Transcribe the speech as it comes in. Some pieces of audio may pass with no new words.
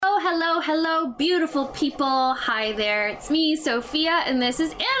Hello, beautiful people. Hi there, it's me, Sophia, and this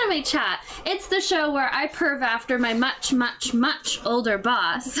is Anime Chat. It's the show where I perv after my much older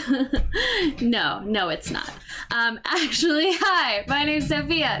boss. No, it's not. Actually, hi, my name's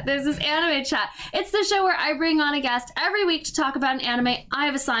Sophia. This is Anime Chat. It's the show where I bring on a guest every week to talk about an anime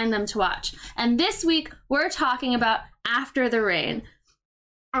I've assigned them to watch. And this week, we're talking about After the Rain.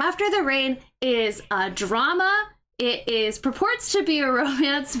 After the Rain is a drama. It purports to be a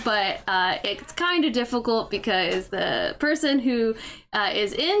romance, but it's kind of difficult because the person who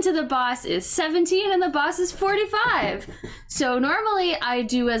is into the boss is 17 and the boss is 45. So normally I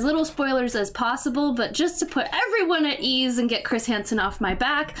do as little spoilers as possible, but just to put everyone at ease and get Chris Hansen off my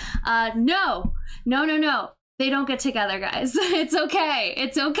back, no. They don't get together, guys. It's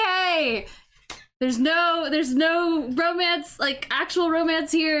okay. There's no romance, like actual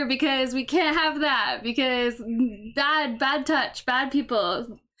romance here, because we can't have that, because bad touch, bad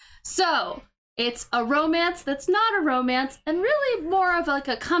people. So it's a romance that's not a romance, and really more of like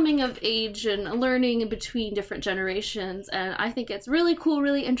a coming of age and learning in between different generations. And I think it's really cool,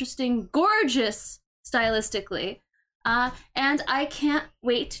 really interesting, gorgeous stylistically. And I can't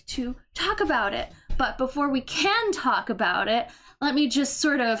wait to talk about it. But before we can talk about it, let me just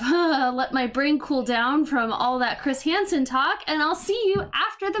sort of let my brain cool down from all that Chris Hansen talk, and I'll see you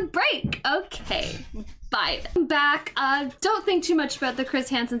after the break. Okay, bye. I'm back. Don't think too much about the Chris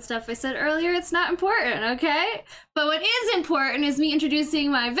Hansen stuff I said earlier. It's not important, okay? But what is important is me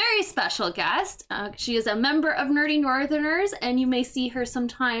introducing my very special guest. She is a member of Nerdy Northerners, and you may see her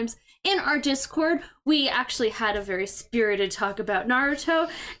sometimes in our Discord. We actually had a very spirited talk about Naruto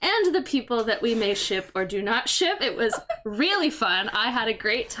and the people that we may ship or do not ship. It was really fun. I had a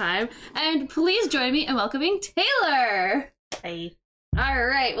great time. And please join me in welcoming Taylor. Hey. All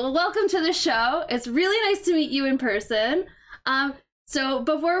right. Well, welcome to the show. It's really nice to meet you in person. So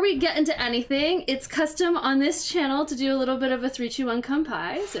before we get into anything, it's custom on this channel to do a little bit of a 3, 2, 1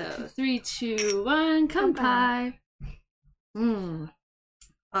 kanpai. So 3, 2, 1 kanpai.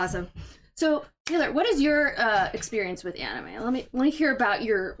 Awesome. So, Taylor, what is your experience with anime? Let me hear about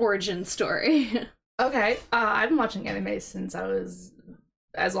your origin story. Okay, I've been watching anime since I was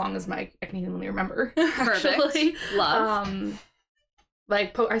as long as I can even remember. Actually. Perfect. Love.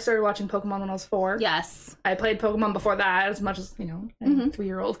 I started watching Pokemon when I was 4. Yes. I played Pokemon before that, as much as, a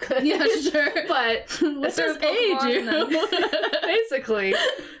 3-year-old could. Yeah, sure. But what does age you? Basically.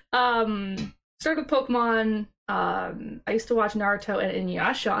 Started with Pokemon. I used to watch Naruto and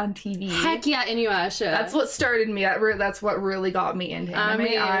Inuyasha on TV. Heck yeah, Inuyasha. That's what started me. That's what really got me into anime.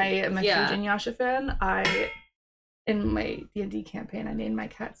 I am a huge Inuyasha fan. In my D&D campaign, I named my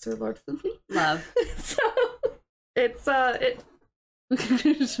cat Sir Lord Floofy. Love. So it's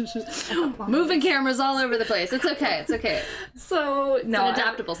moving cameras all over the place. It's okay. So it's an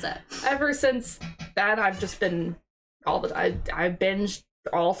adaptable set. Ever since that, I've just been I binged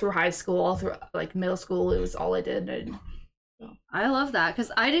all through high school, all through middle school. It was all I did. And I love that,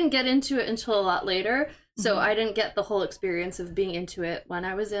 because I didn't get into it until a lot later, so I didn't get the whole experience of being into it when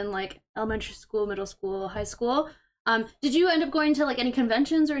I was in elementary school, middle school, high school. Did you end up going to any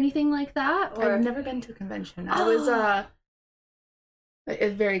conventions or anything like that? Or? I've never been to a convention. I was a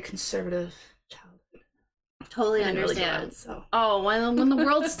very conservative child. Totally understand. When the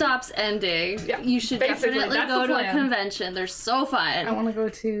world stops ending, you should definitely go to a convention. They're so fun. I want to go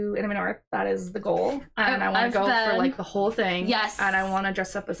to Anime North. That is the goal. And I want to go for the whole thing. Yes. And I want to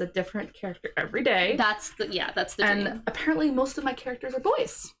dress up as a different character every day. That's the dream. And apparently most of my characters are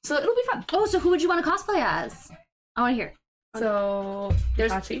boys. So it'll be fun. Oh, so who would you want to cosplay as? I want to hear. So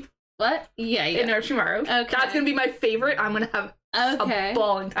there's Hachi. What? Yeah. In Orochimaru. Okay. That's going to be my favorite. I'm going to have a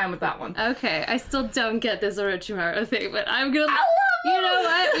balling time with that one. Okay, I still don't get this Orochimaru thing, but I'm gonna. You know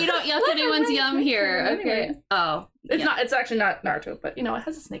what? We don't yuck anyone's yum here. Okay. Oh, it's not. It's actually not Naruto, but it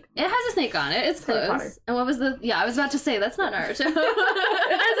has a snake. It has a snake on it. It's close. And what was the? Yeah, I was about to say that's not Naruto. It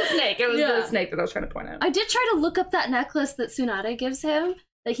has a snake. It was the snake that I was trying to point out. I did try to look up that necklace that Tsunade gives him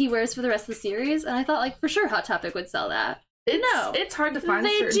that he wears for the rest of the series, and I thought for sure Hot Topic would sell that. It's hard to find.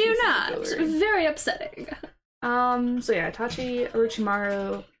 They do not. Very upsetting. So yeah, Itachi,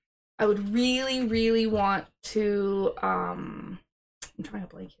 Orochimaru. I would really want to, I'm trying to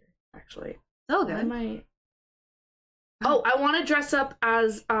blank here, actually. Oh, good. I want to dress up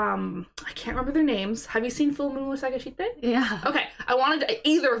as, I can't remember their names. Have you seen Full Moon with Sagashite? Yeah. Okay, I wanted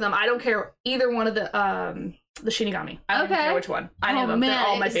either of them. I don't care. Either one of the Shinigami. I don't care which one. I know them. Man, they're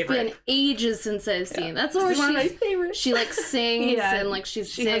all my favorite. It's been ages since I've seen. That's one of my favorites. She sings and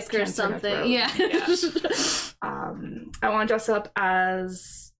she's sick or something. Yeah. I want to dress up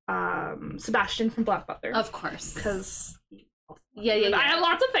as Sebastian from Black Butler. Of course. Because Yeah. I have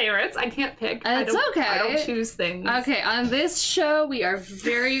lots of favorites. I can't pick. It's okay. I don't choose things. Okay, on this show, we are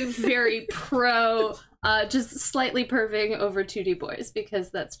very, very pro just slightly perving over 2D boys, because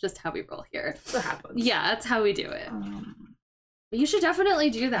that's just how we roll here. That's what happens. Yeah, that's how we do it. You should definitely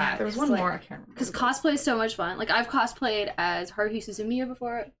do that. Yeah, there was one more, I can't remember. Because cosplay is so much fun. Like, I've cosplayed as Haruhi Suzumiya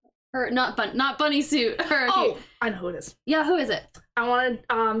before. Not Bunny Suit. Haruhi. Oh, I know who it is. Yeah, who is it? I want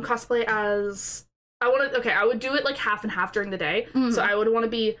to cosplay as... I would do it like half and half during the day. Mm. So I would want to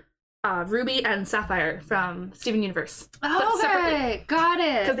be Ruby and Sapphire from Steven Universe. Okay, got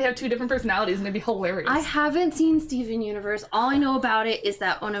it. Because they have 2 different personalities and it'd be hilarious. I haven't seen Steven Universe. All I know about it is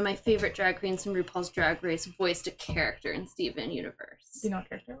that one of my favorite drag queens from RuPaul's Drag Race voiced a character in Steven Universe. Do you know what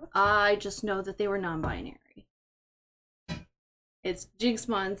character it was? I just know that they were non-binary. It's Jinx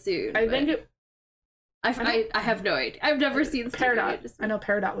Monsoon. I think it... I have no idea. I've never seen Peridot. I know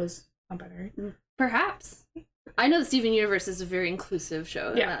Peridot was non-binary. Perhaps. I know the Steven Universe is a very inclusive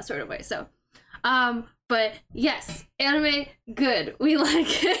show in that sort of way. So, but yes, anime, good. We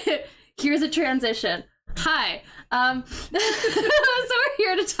like it. Here's a transition. Hi. So we're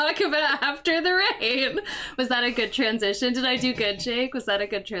here to talk about After the Rain. Was that a good transition? Did I do good, Jake? Was that a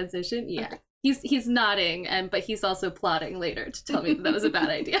good transition? Yeah. Okay. He's nodding, but he's also plotting later to tell me that was a bad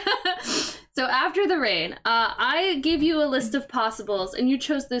idea. So After the Rain, I gave you a list of possibles, and you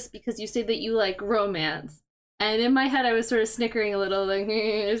chose this because you say that you like romance. And in my head, I was sort of snickering a little, like,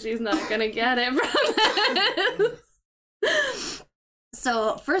 she's not gonna get it from this.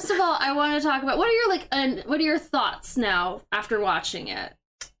 So first of all, I want to talk about what are your thoughts now after watching it?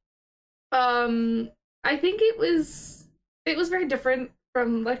 I think it was very different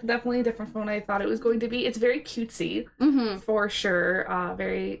from, like, definitely different from what I thought it was going to be. It's very cutesy, for sure.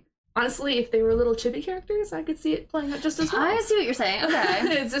 Very, honestly, if they were little chibi characters, I could see it playing out just as well. I see what you're saying.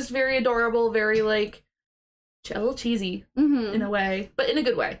 Okay. It's just very adorable, very, like, a little cheesy in a way, but in a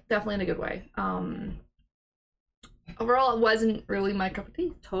good way. Definitely in a good way. Overall, it wasn't really my cup of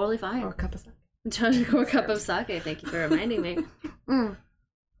tea. Totally fine. Or a cup of sake. Or a cup of sake. Thank you for reminding me.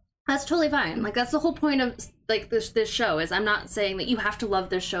 That's totally fine. Like, that's the whole point of, like, this show, is I'm not saying that you have to love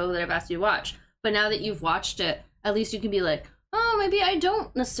this show that I've asked you to watch, but now that you've watched it, at least you can be like, oh, maybe I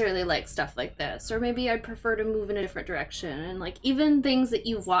don't necessarily like stuff like this, or maybe I'd prefer to move in a different direction. And, like, even things that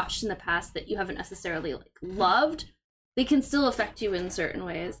you've watched in the past that you haven't necessarily, like, loved, they can still affect you in certain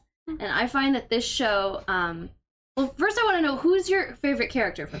ways. And I find that this show, well, first I want to know, who's your favorite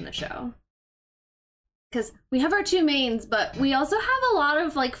character from the show? Because we have our 2 mains, but we also have a lot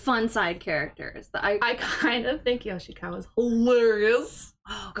of, like, fun side characters that I kind of think Yoshikawa is hilarious.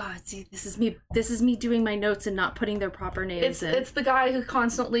 Oh god, see, this is me doing my notes and not putting their proper names in. It's the guy who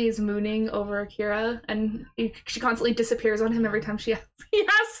constantly is mooning over Akira, and she constantly disappears on him every time he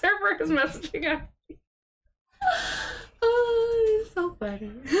asks her for his messaging app. Oh, he's so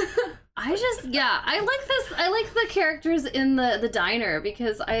funny. I like the characters in the diner,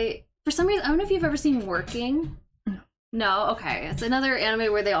 because for some reason, I don't know if you've ever seen Working. No? Okay. It's another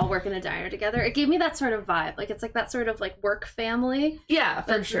anime where they all work in a diner together. It gave me that sort of vibe. Like, it's like that sort of, like, work family. Yeah,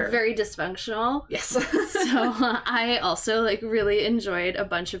 for sure. Very dysfunctional. Yes. So I also, like, really enjoyed a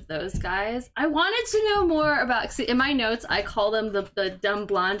bunch of those guys. I wanted to know more about, in my notes, I call them the dumb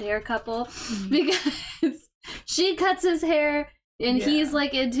blonde hair couple, because she cuts his hair, and he's,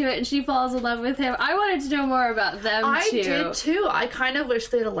 like, into it, and she falls in love with him. I wanted to know more about them, too. I did, too. I kind of wish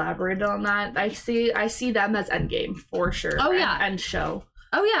they'd elaborated on that. I see them as Endgame, for sure. Oh, yeah. And show.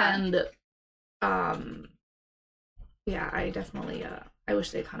 Oh, yeah. And, yeah, I definitely, I wish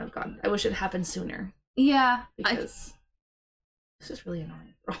they kind of I wish it happened sooner. Yeah. Because this is really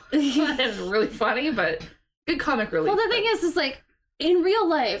annoying. It's really funny, but good comic relief. Well, the thing is, like, in real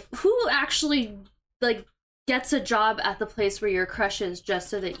life, who actually, like, gets a job at the place where your crush is just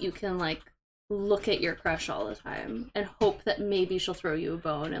so that you can, like, look at your crush all the time and hope that maybe she'll throw you a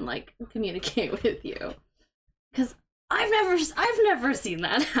bone and, like, communicate with you? Because I've never seen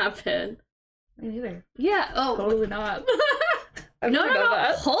that happen. Me neither. Yeah. Oh, totally not. No.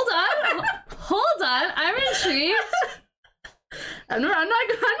 Hold on. I'm intrigued. I'm not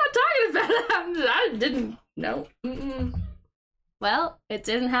talking about it. I didn't. No. Well, it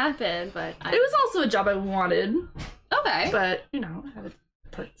didn't happen, but it was also a job I wanted. Okay. But, you know, it had its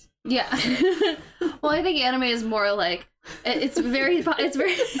parts. Yeah. Well, I think anime is more like, it's very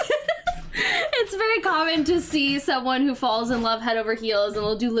it's very common to see someone who falls in love head over heels, and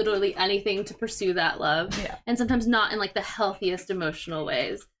they'll do literally anything to pursue that love. Yeah. And sometimes not in, like, the healthiest emotional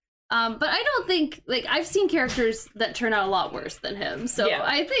ways. But I don't think, like, I've seen characters that turn out a lot worse than him. So yeah.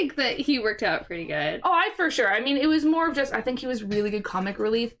 I think that he worked out pretty good. Oh, for sure. I mean, it was more of just, I think he was really good comic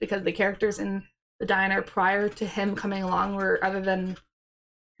relief, because the characters in the diner prior to him coming along were, other than,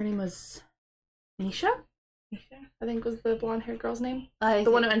 her name was Nisha? I think was the blonde haired girl's name.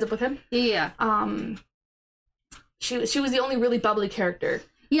 The one who ends up with him. Yeah. She was the only really bubbly character.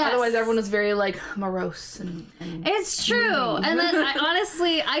 Yes. Otherwise, everyone was very like morose and it's true. And then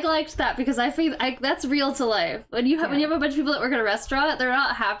I liked that because I feel that's real to life. When you have a bunch of people that work at a restaurant, they're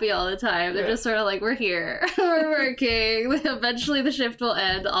not happy all the time. They're just sort of like, we're here, we're working. Eventually, the shift will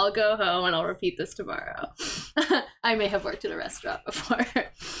end. I'll go home and I'll repeat this tomorrow. I may have worked at a restaurant before.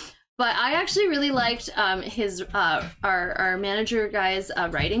 But I actually really liked his our manager guy's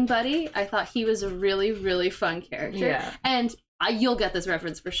writing buddy. I thought he was a really, really fun character. Yeah. And you'll get this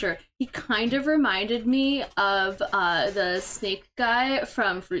reference for sure. He kind of reminded me of the snake guy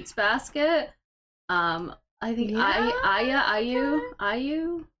from Fruits Basket. I think Ayu.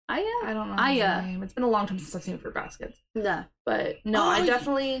 I don't know his name. It's been a long time since I've seen Fruit Basket. Yeah. But no, I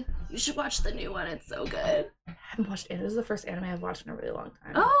definitely... You should watch the new one. It's so good. I haven't watched it. This is the first anime I've watched in a really long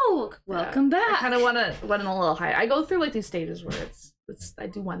time. Oh, welcome back. I kind of went in a little high. I go through like these stages where I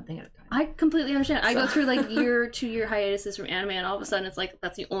do one thing at a time. I completely understand. I go through like 2-year hiatuses from anime, and all of a sudden it's like,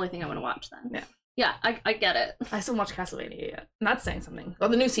 that's the only thing I want to watch then. Yeah. Yeah, I get it. I still watch Castlevania yet. And that's saying something. Oh,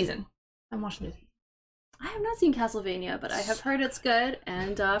 the new season. I'm watching the new season. I have not seen Castlevania, but I have heard it's good,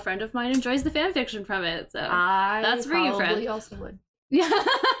 and a friend of mine enjoys the fan fiction from it, so that's for you, friend. I also would. Yeah.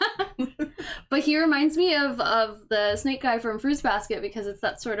 But he reminds me of the snake guy from Fruits Basket, because it's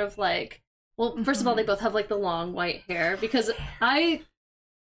that sort of like, well, first of all, they both have like the long white hair, because I'm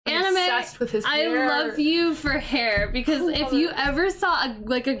obsessed with his hair. I love you for hair, because if you ever saw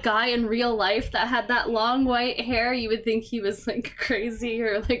a guy in real life that had that long white hair, you would think he was like crazy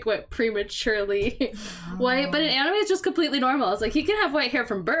or like what prematurely white. But in anime, it's just completely normal. It's like he can have white hair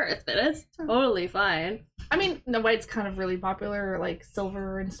from birth, but it's totally fine. I mean, the white's kind of really popular. Like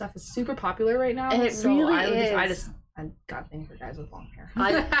silver and stuff is super popular right now. It really is. I got a thing for guys with long hair.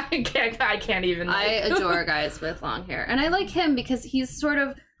 I can't even. I adore guys with long hair, and I like him because he's sort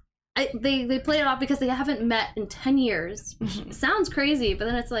of. They play it off because they haven't met in 10 years. Sounds crazy, but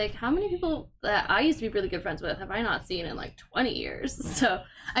then it's like, how many people that I used to be really good friends with have I not seen in like 20 years? So,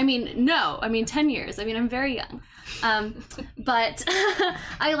 10 years. I mean, I'm very young. But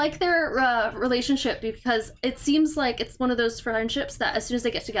I like their relationship because it seems like it's one of those friendships that as soon as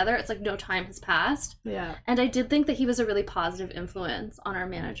they get together, it's like no time has passed. Yeah. And I did think that he was a really positive influence on our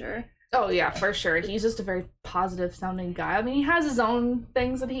manager. Oh yeah, for sure. He's just a very positive sounding guy. I mean, he has his own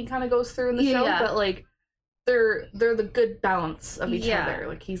things that he kind of goes through in the show, but like they're the good balance of each other.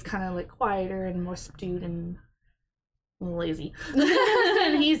 Like he's kind of like quieter and more subdued and lazy,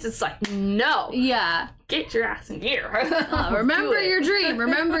 and he's just like, no, get your ass in here. Remember your dream.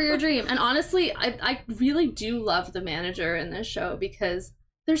 Remember your dream. And honestly, I really do love the manager in this show because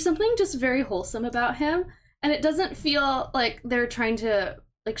there's something just very wholesome about him, and it doesn't feel like they're trying to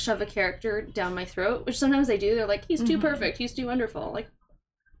like shove a character down my throat, which sometimes they do. They're like, he's too perfect, he's too wonderful. Like,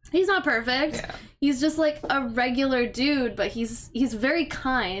 he's not perfect. Yeah. He's just like a regular dude, but he's very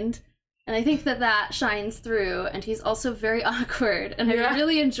kind, and I think that shines through. And he's also very awkward, and I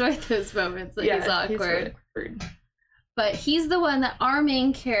really enjoy those moments that he's awkward. He's really awkward. But he's the one that our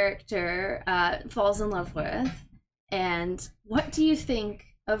main character falls in love with. And what do you think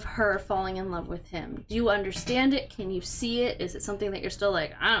of her falling in love with him? Do you understand it? Can you see it? Is it something that you're still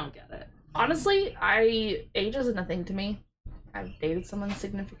like, I don't get it? Honestly, age isn't a thing to me. I've dated someone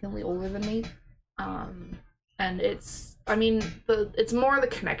significantly older than me, and it's more the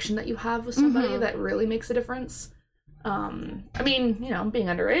connection that you have with somebody that really makes a difference. Being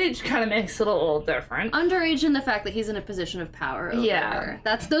underage kind of makes it a little different. Underage in the fact that he's in a position of power over her.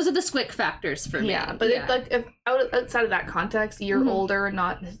 Those are the Squick factors for me. Yeah, but if outside of that context, you're older and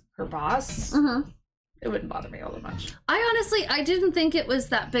not her boss, it wouldn't bother me all that much. I didn't think it was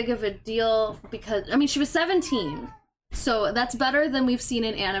that big of a deal because, she was 17. So that's better than we've seen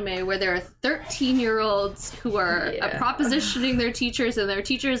in anime where there are 13-year-olds who are propositioning their teachers and their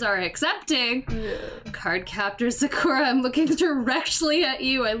teachers are accepting. Cardcaptor Sakura, I'm looking directly at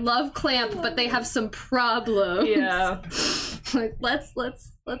you. I love Clamp, but they have some problems. Yeah. Like let's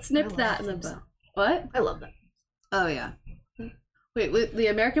nip that in the bud. What? I love that. Oh yeah. Wait, the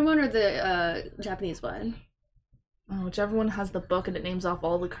American one or the Japanese one? Whichever one has the book and it names off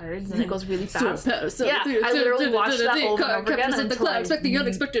all the cards and it goes really fast. I literally watched that over and over again. The cloud, expect the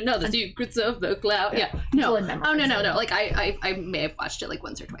unexpected. No, the secrets of the cloud. Yeah. No. No. Like I may have watched it like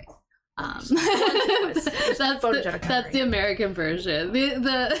once or twice. That's the American version.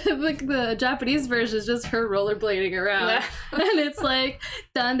 The Japanese version is just her rollerblading around, and it's like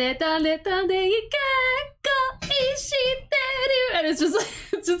dande dande dande you can't go and it's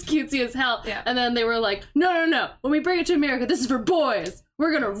just cutesy as hell. Yeah. And then they were like, no, when we bring it to America, this is for boys.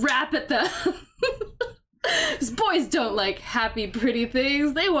 We're gonna rap at them. Because boys don't like happy, pretty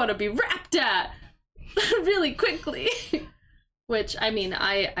things. They want to be rapped at really quickly. Which, I mean,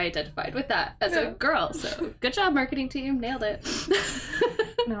 I identified with that as a girl, so good job, marketing team. Nailed it.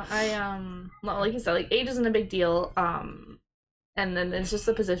 No, well, like you said, like, age isn't a big deal, and then it's just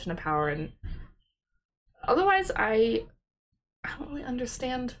a position of power, and otherwise, I don't really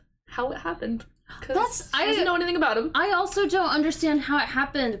understand how it happened, because I didn't know anything about him. I also don't understand how it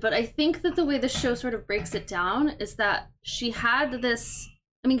happened, but I think that the way the show sort of breaks it down is that she had this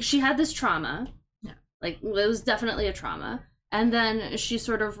trauma. Yeah. Like, it was definitely a trauma. And then she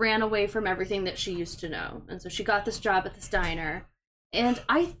sort of ran away from everything that she used to know. And so she got this job at this diner. And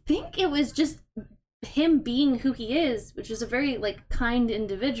I think it was just him being who he is, which is a very, like, kind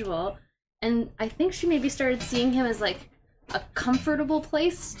individual. And I think she maybe started seeing him as, like, a comfortable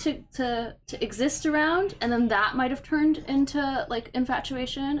place to exist around. And then that might have turned into, like,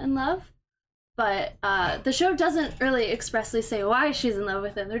 infatuation and love. But the show doesn't really expressly say why she's in love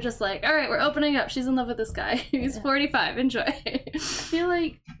with him. They're just like, all right, we're opening up. She's in love with this guy. He's 45. Enjoy. I feel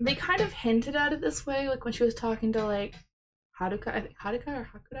like they kind of hinted at it this way, like when she was talking to, like, Haruka, I think Haruka or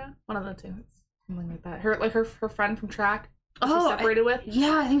Hakuda? One of the two. Something like that. Her friend from track she's separated with.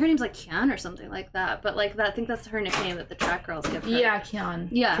 Yeah, I think her name's like Kyon or something like that. But like that, I think that's her nickname that the track girls give her. Yeah, Kyon.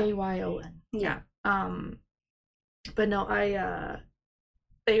 Yeah. Kyon. Yeah. But no,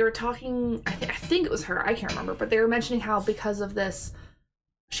 they were talking, I think it was her, I can't remember, but they were mentioning how because of this,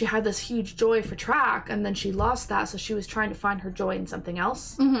 she had this huge joy for track, and then she lost that, so she was trying to find her joy in something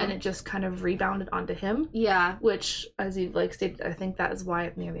else, and it just kind of rebounded onto him. Yeah. Which, as you like stated, I think that is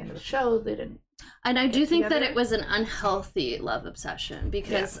why near the end of the show, they didn't. And I do think that it was an unhealthy love obsession,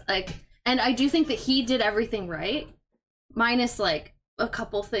 because, like, and I do think that he did everything right, minus, like, a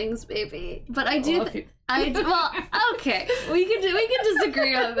couple things, maybe. But I do... well, okay, we can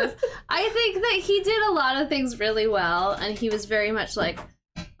disagree on this. I think that he did a lot of things really well, and he was very much like,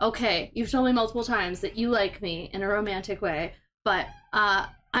 okay, you've told me multiple times that you like me in a romantic way, but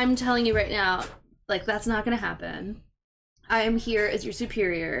I'm telling you right now, like, that's not gonna happen. I am here as your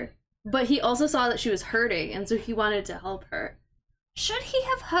superior. But he also saw that she was hurting, and so he wanted to help her. Should he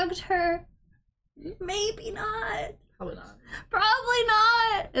have hugged her? Maybe not. Probably not. Probably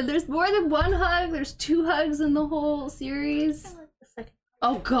not. And there's more than one hug. There's 2 hugs in the whole series. I like the second.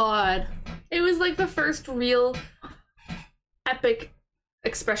 Oh God. It was like the first real epic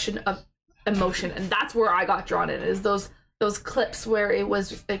expression of emotion, and that's where I got drawn in, is those clips where it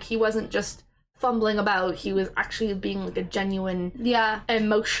was like he wasn't just fumbling about, he was actually being like a genuine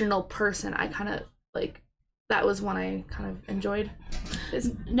emotional person. I kind of like that was when I kind of enjoyed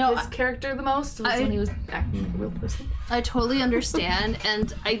his character the most, was when he was acting like a real person. I totally understand,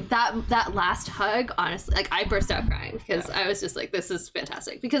 and that last hug, honestly, like, I burst out crying because I was just like, this is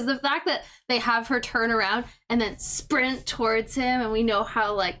fantastic. Because the fact that they have her turn around and then sprint towards him, and we know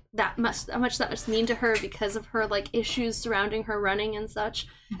how, like, how much that must mean to her because of her, like, issues surrounding her running and such,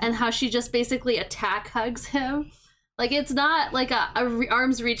 and how she just basically attack hugs him. Like, it's not like a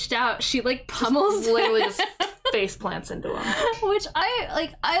arms reached out. She, like, pummels him. Literally just face plants into him. Which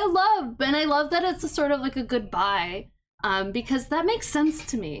I love. And I love that it's a sort of like a goodbye. Because that makes sense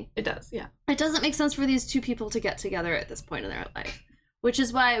to me. It does, yeah. It doesn't make sense for these 2 people to get together at this point in their life. Which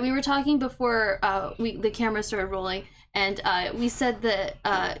is why we were talking before the camera started rolling. And we said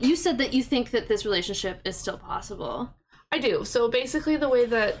that you said that you think that this relationship is still possible. I do. So basically the way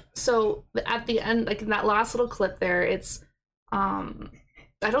that, so at the end, like in that last little clip there, it's, I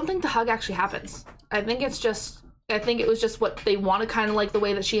don't think the hug actually happens. I think it was just what they want to kind of like the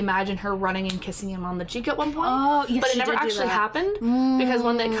way that she imagined her running and kissing him on the cheek at one point. Oh, yes, but it never actually happened because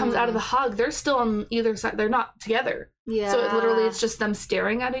when it comes out of the hug, they're still on either side. They're not together. Yeah. So it's just them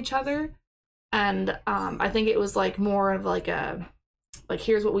staring at each other. And I think it was like more of like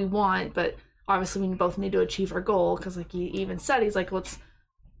here's what we want, but obviously we both need to achieve our goal, because like he even said, he's like, let's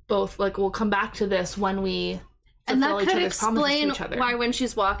both, like, we'll come back to this when we and that could explain why when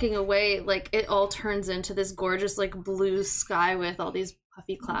she's walking away, like, it all turns into this gorgeous, like, blue sky with all these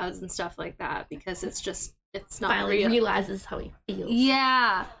puffy clouds and stuff like that, because it's not finally real. Realizes how he feels.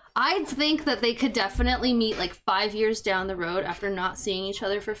 Yeah. I think that they could definitely meet like 5 years down the road after not seeing each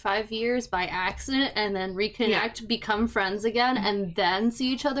other for 5 years by accident, and then reconnect, become friends again, and then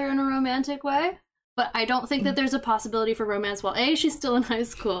see each other in a romantic way. But I don't think that there's a possibility for romance while A, she's still in high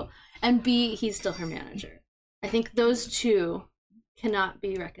school, and B, he's still her manager. I think those 2 cannot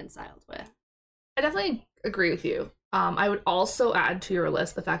be reconciled with. I definitely agree with you. I would also add to your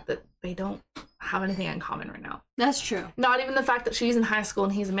list the fact that they don't have anything in common right now. That's true. Not even the fact that she's in high school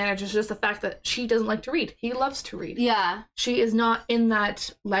and he's a manager. It's just the fact that she doesn't like to read. He loves to read. Yeah. She is not in that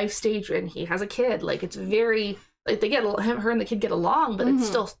life stage, and he has a kid. Like, it's very, like, they get, her and the kid get along, but it's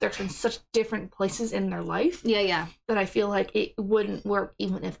still, they're in such different places in their life. Yeah. That I feel like it wouldn't work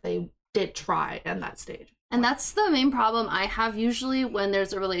even if they did try at that stage. And that's the main problem I have usually when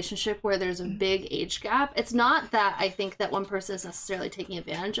there's a relationship where there's a big age gap. It's not that I think that one person is necessarily taking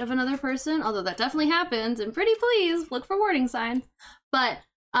advantage of another person, although that definitely happens, and pretty please look for warning signs. But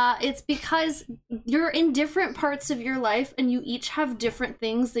it's because you're in different parts of your life and you each have different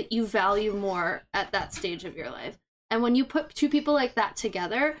things that you value more at that stage of your life. And when you put two people like that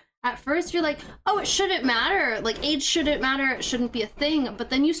together, at first you're like, oh, it shouldn't matter. Like, age shouldn't matter. It shouldn't be a thing. But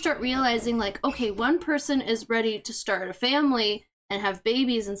then you start realizing, like, okay, one person is ready to start a family and have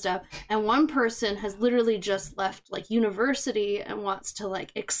babies and stuff. And one person has literally just left, like, university and wants to,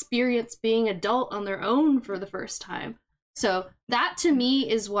 like, experience being adult on their own for the first time. So that, to me,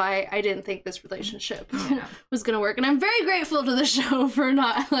 is why I didn't think this relationship was going to work. And I'm very grateful to the show for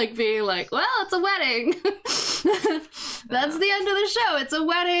not, like, being like, well, it's a wedding. That's the end of the show. It's a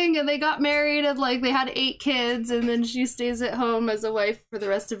wedding, and they got married, and, like, they had 8 kids, and then she stays at home as a wife for the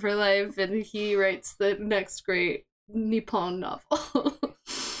rest of her life, and he writes the next great Nippon novel.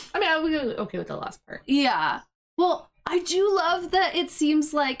 I mean, I would be okay with the last part. Yeah. Well, I do love that it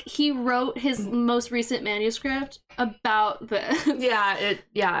seems like he wrote his most recent manuscript about this. Yeah, it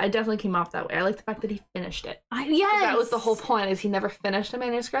definitely came off that way. I like the fact that he finished it. Yes. That was the whole point, is he never finished a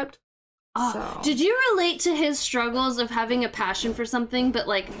manuscript. Oh, so. Did you relate to his struggles of having a passion for something but,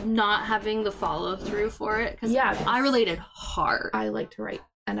 like, not having the follow through for it? Because I related hard. I like to write,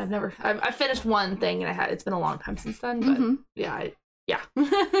 and I finished one thing, and it's been a long time since then, but yeah.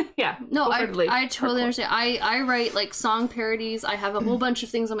 No, I totally understand. I write, like, song parodies. I have a whole bunch of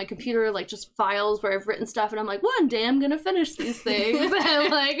things on my computer, like, just files where I've written stuff, and I'm like, one day I'm gonna finish these things.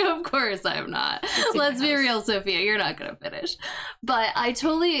 And, like, of course I'm not. Let's be real, Sophia, you're not gonna finish. But I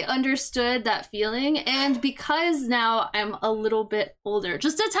totally understood that feeling, and because now I'm a little bit older,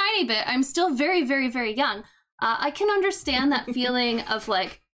 just a tiny bit, I'm still very, very, very young, I can understand that feeling of,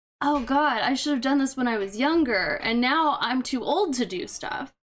 like, oh god, I should have done this when I was younger, and now I'm too old to do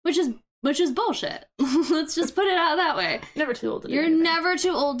stuff, which is bullshit. Let's just put it out that way. Never too old to do You're anything. never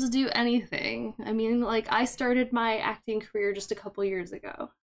too old to do anything. I mean, like, I started my acting career just a couple years ago.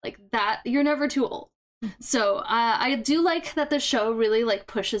 Like, that, you're never too old. So I do like that the show really, like,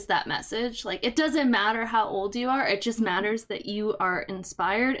 pushes that message. Like, it doesn't matter how old you are, it just matters that you are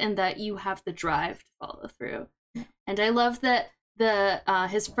inspired and that you have the drive to follow through. And I love that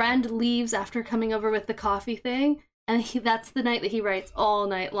his friend leaves after coming over with the coffee thing, and that's the night that he writes all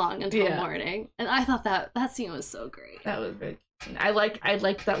night long until morning. And I thought that scene was so great. That was very cute. I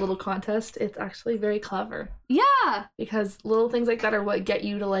liked that little contest. It's actually very clever. Yeah, because little things like that are what get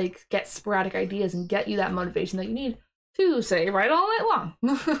you to, like, get sporadic ideas and get you that motivation that you need to say write all night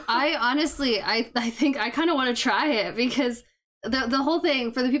long. I honestly think I kind of want to try it, because the whole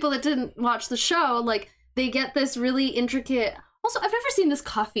thing, for the people that didn't watch the show, like, they get this really intricate. Also, I've never seen this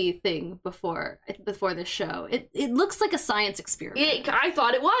coffee thing before this show. It looks like a science experiment. I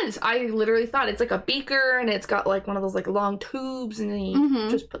thought it was. I literally thought it's like a beaker, and it's got, like, one of those, like, long tubes, and then you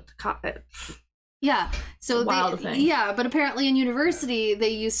just put the coffee. Yeah. So wild thing. Yeah, but apparently in university they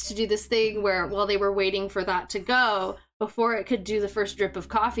used to do this thing where, while they were waiting for that to go, before it could do the first drip of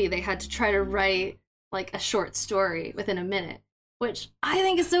coffee, they had to try to write, like, a short story within a minute, which I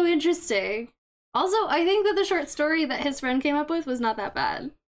think is so interesting. Also, I think that the short story that his friend came up with was not that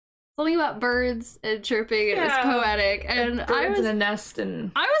bad. Something about birds and chirping, and it was poetic, and birds in a nest,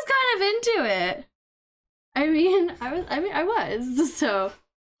 and I was kind of into it. I was. So,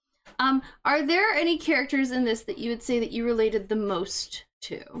 are there any characters in this that you would say that you related the most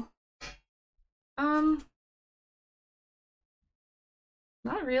to? Not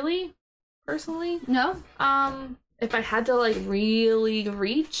really, personally. No? If I had to, like, really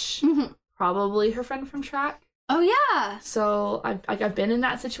reach, probably her friend from track. Oh yeah. So I've been in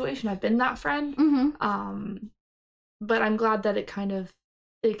that situation. I've been that friend. But I'm glad that it came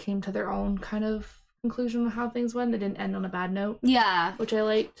to their own kind of conclusion of how things went. They didn't end on a bad note. Yeah. Which I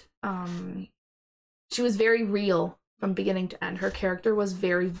liked. She was very real from beginning to end. Her character was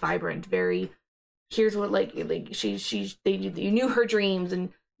very vibrant. Very. Here's what you knew her dreams,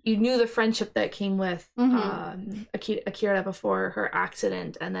 and you knew the friendship that came with Akira before her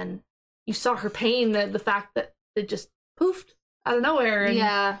accident, and then you saw her pain, the fact that it just poofed out of nowhere.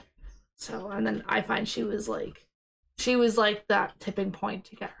 And so, and then I find she was like that tipping point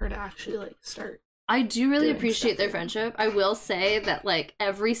to get her to actually, like, start. I do really doing appreciate stuff their here. friendship. I will say that, like,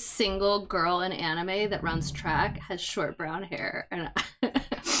 every single girl in anime that runs track has short brown hair. And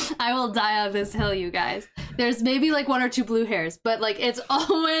I will die on this hill, you guys. There's maybe, like, 1 or 2 blue hairs, but, like, it's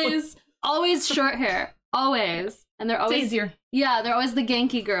always short hair. Always. And they're always... It's easier. Yeah, they're always the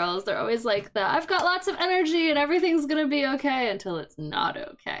Genki girls. They're always like the, I've got lots of energy and everything's gonna be okay until it's not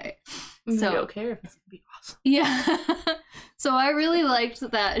okay. So I don't care if it's gonna be awesome. yeah. So I really liked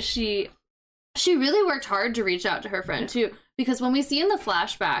that she really worked hard to reach out to her friend too, because when we see in the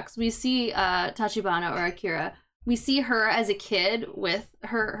flashbacks, we see Tachibana or Akira, we see her as a kid with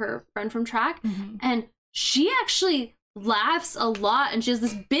her friend from track, and she actually laughs a lot and she has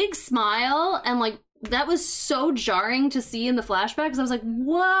this big smile, and like that was so jarring to see in the flashbacks. I was like,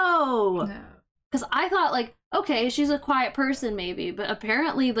 whoa. Because I thought, like, okay, she's a quiet person maybe, but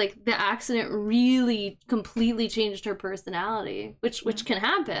apparently, like, the accident really completely changed her personality, which can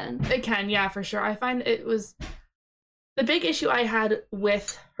happen. It can, yeah, for sure. I find it was... The big issue I had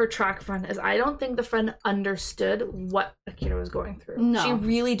with her track friend is I don't think the friend understood what Akira was going through. No. She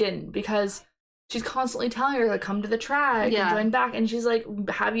really didn't, because she's constantly telling her, like, come to the track and join back. And she's like,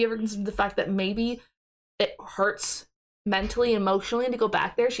 have you ever considered the fact that maybe it hurts mentally, emotionally to go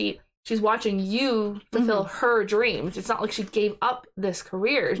back there? She's watching you fulfill her dreams. It's not like she gave up this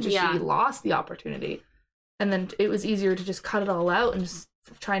career. It's just she lost the opportunity. And then it was easier to just cut it all out and just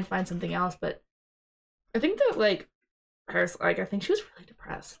try and find something else. But I think that, like, I think she was really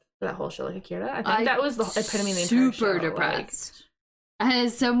depressed for that whole show, like Akira. I think that was the epitome of the entire show. Super depressed. Like,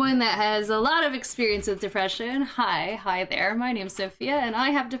 as someone that has a lot of experience with depression, hi there, my name's Sophia, and I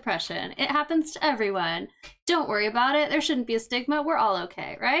have depression. It happens to everyone. Don't worry about it. There shouldn't be a stigma. We're all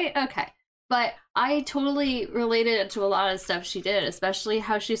okay, right? Okay. But I totally related to a lot of stuff she did, especially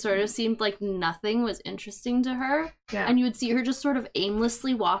how she sort of seemed like nothing was interesting to her. Yeah. And you would see her just sort of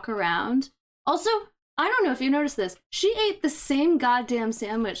aimlessly walk around. Also, I don't know if you noticed this. She ate the same goddamn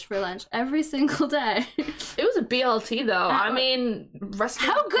sandwich for lunch every single day. It was a BLT though. I mean,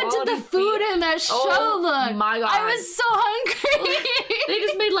 how good did the food in that show look? My God, I was so hungry. They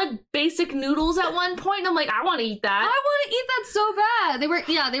just made like basic noodles at one point. And I'm like, I want to eat that. I want to eat that so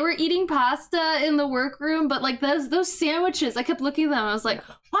bad. They were eating pasta in the workroom, but like those sandwiches, I kept looking at them. I was like,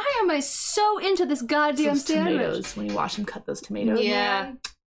 why am I so into this goddamn sandwich? Tomatoes, when you watch them cut those tomatoes. Yeah. Man.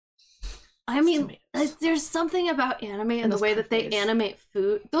 I mean, there's something about anime and the way that they animate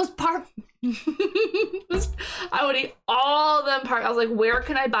food. Those I would eat all them parts. I was like, where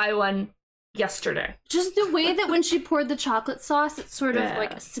can I buy one yesterday? Just the way that when she poured the chocolate sauce, it sort of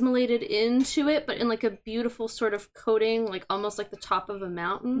like assimilated into it, but in like a beautiful sort of coating, like almost like the top of a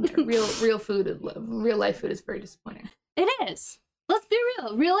mountain. Real life food is very disappointing. It is. Let's be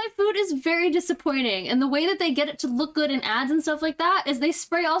real. Real life food is very disappointing. And the way that they get it to look good in ads and stuff like that is they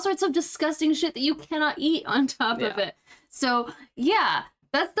spray all sorts of disgusting shit that you cannot eat on top of it. So, yeah,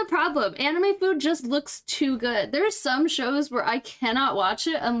 that's the problem. Anime food just looks too good. There are some shows where I cannot watch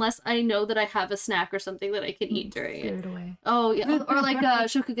it unless I know that I have a snack or something that I can eat during it. Away. Oh, yeah. Or like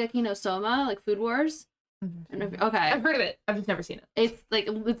Shokugeki no Soma, like Food Wars. Okay. I've heard of it. I've just never seen it. It's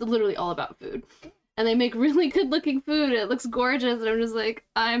literally all about food. And they make really good looking food. It looks gorgeous. And I'm just like,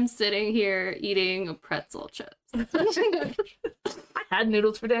 I'm sitting here eating pretzel chips. I had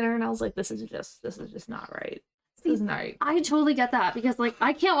noodles for dinner and I was like, this is just not right. This isn't right. I totally get that because like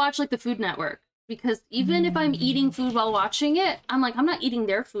I can't watch like the Food Network because even if I'm eating food while watching it, I'm like, I'm not eating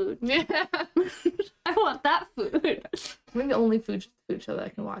their food. Yeah. I want that food. I think the only food show that I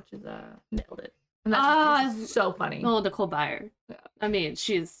can watch is Nailed It. And that's so funny. Oh, Nicole Byer. Yeah. I mean,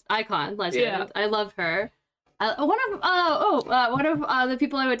 she's icon, legend. Yeah. I love her. One of the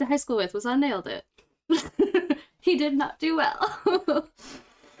people I went to high school with was on Nailed It. He did not do well.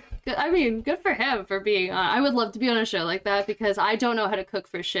 I mean, good for him for being on. I would love to be on a show like that because I don't know how to cook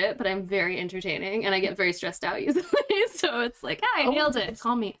for shit, but I'm very entertaining and I get very stressed out usually. So it's like, I nailed it.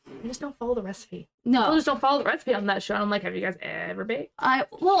 Call me. You just don't follow the recipe. No. People just don't follow the recipe on that show. I'm like, have you guys ever baked? I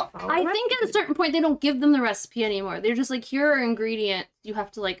think at a certain point they don't give them the recipe anymore. They're just like, here are ingredients. You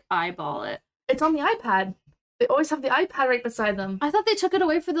have to like eyeball it. It's on the iPad. They always have the iPad right beside them. I thought they took it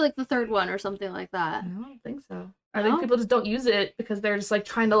away for the third one or something like that. I don't think so. I think people just don't use it because they're just like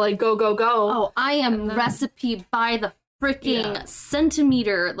trying to like go. Oh, I am recipe by the freaking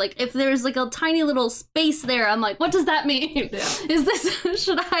centimeter. Like if there's like a tiny little space there, I'm like, what does that mean? Yeah. Is this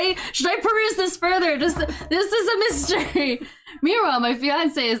should I peruse this further? This is a mystery. Meanwhile, my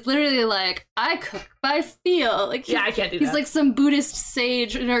fiance is literally like, I cook by feel. Like, yeah, I can't do that. He's like some Buddhist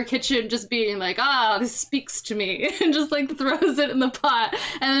sage in our kitchen, just being like, this speaks to me, and just like throws it in the pot,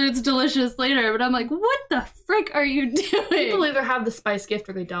 and then it's delicious later. But I'm like, what the frick are you doing? People either have the spice gift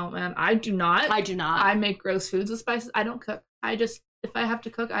or they don't, man. I do not. I do not. I make gross foods with spices. I don't cook. If I have to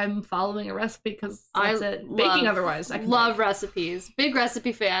cook, I'm following a recipe because that's it. Baking otherwise. I can love bake. Recipes. Big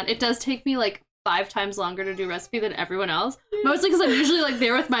recipe fan. It does take me like 5 times longer to do recipe than everyone else. Mostly because I'm usually like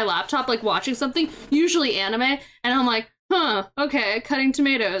there with my laptop, like watching something, usually anime, and I'm like, okay, cutting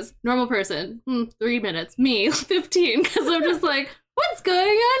tomatoes. Normal person, 3 minutes. Me, 15, because I'm just like, what's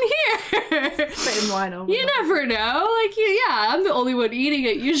going on here? Same line over. You never know. Like, yeah, I'm the only one eating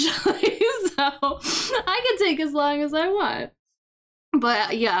it usually, so I can take as long as I want.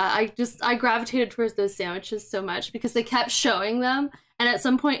 But yeah, I gravitated towards those sandwiches so much because they kept showing them. And at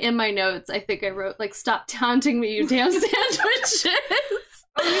some point in my notes, I think I wrote, like, stop taunting me, you damn sandwiches.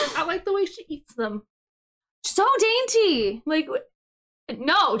 I like the way she eats them. So dainty. Like,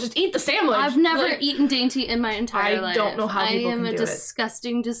 no, just eat the sandwich. I've never eaten dainty in my entire life. I don't know how people can do it. I am a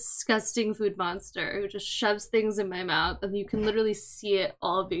disgusting, disgusting food monster who just shoves things in my mouth and you can literally see it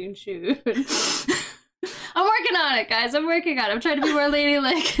all being chewed. I'm working on it, guys. I'm working on it. I'm trying to be more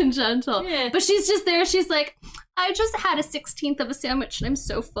ladylike and gentle. Yeah. But she's just there. She's like, I just had a 16th of a sandwich and I'm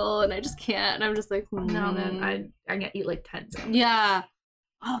so full and I just can't. And I'm just like, no, man. I can't eat like 10 sandwiches. Yeah.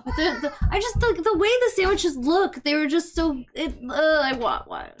 Oh, but the way the sandwiches look, they were just so. I want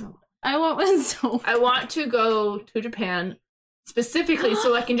one. I want one so. I want to go to Japan specifically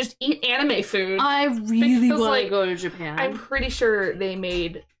so I can just eat anime food. I really want to go to Japan. I'm pretty sure they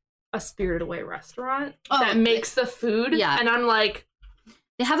made a Spirited Away restaurant that makes the food. Yeah. And I'm like,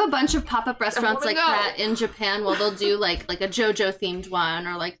 they have a bunch of pop-up restaurants like that in Japan. Well, they'll do like a JoJo themed one,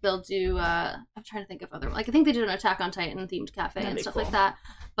 or like they'll do I'm trying to think of other, like I think they did an Attack on Titan themed cafe and stuff like that.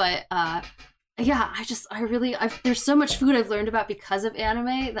 But yeah, there's so much food I've learned about because of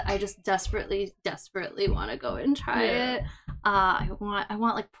anime that I just desperately want to go and try it. I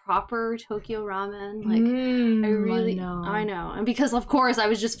want like proper Tokyo ramen. Like I know. And because of course I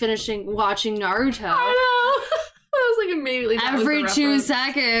was just finishing watching Naruto. I know. I was like immediately every 2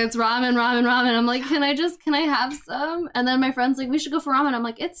 seconds ramen. I'm like, can I have some? And then my friend's like, we should go for ramen. I'm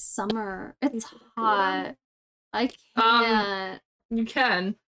like, it's summer. It's hot. I can't. You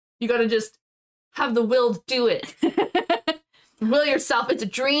can. You gotta just have the will to do it. Will yourself. It's a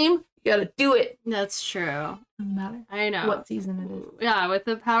dream. You gotta do it. That's true. Doesn't matter. I know. What season it is. Yeah, with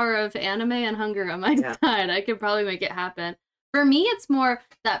the power of anime and hunger on my side, I could probably make it happen. For me, it's more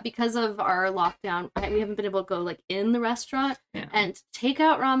that because of our lockdown, we haven't been able to go like in the restaurant, and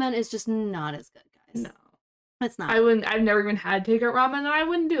takeout ramen is just not as good, guys. No. It's not. I've never even had takeout ramen, and I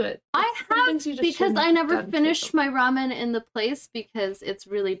wouldn't do it. I have, because I never finish my ramen in the place because it's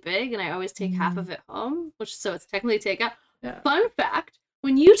really big, and I always take half of it home, so it's technically takeout. Yeah. Fun fact,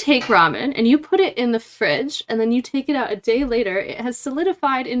 when you take ramen and you put it in the fridge, and then you take it out a day later, it has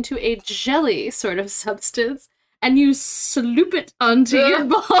solidified into a jelly sort of substance, and you sloop it onto your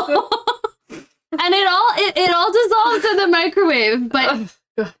bowl. And it all dissolves in the microwave, but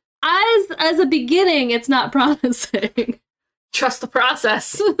as a beginning, it's not promising. Trust the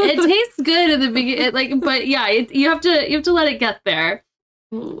process. It tastes good at the beginning, but yeah, you have to let it get there.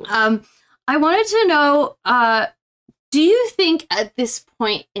 Ooh. I wanted to know, do you think at this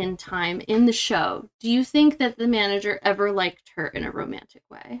point in time in the show, do you think that the manager ever liked her in a romantic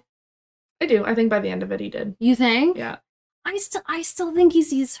way? I do. I think by the end of it, he did. You think? Yeah. I still think he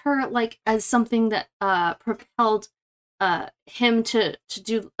sees her like as something that propelled him to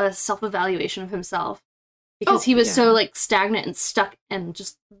do a self-evaluation of himself, because he was so like stagnant and stuck and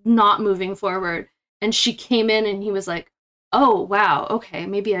just not moving forward, and she came in and he was like, oh wow, okay,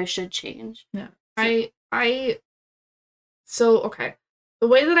 maybe I should change. Yeah. Okay, the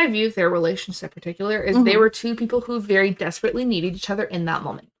way that I view their relationship in particular is they were two people who very desperately needed each other in that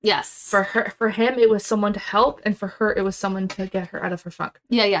moment. Yes. For him it was someone to help, and for her it was someone to get her out of her funk.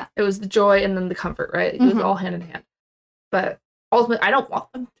 Yeah. It was the joy and then the comfort, right? It was all hand in hand. But ultimately, I don't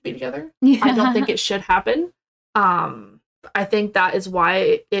want them to be together. Yeah. I don't think it should happen. I think that is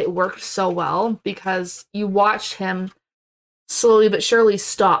why it worked so well, because you watch him slowly but surely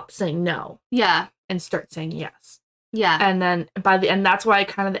stop saying no. Yeah. And start saying yes. Yeah. And then by the end, that's why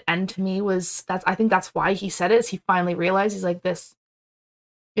kind of the end to me was, I think that's why he said it, is he finally realized he's like this,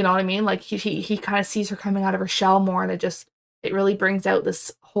 you know what I mean? Like he kind of sees her coming out of her shell more, and it really brings out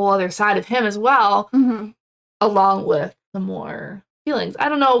this whole other side of him as well, along with the more feelings. I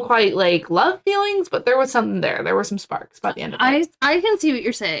don't know quite like love feelings, but there was something there. There were some sparks by the end of it. I can see what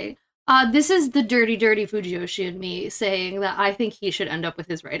you're saying. This is the dirty Fujiyoshi in me saying that I think he should end up with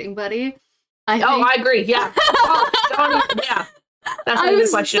his writing buddy. I agree. Yeah. Yeah. That's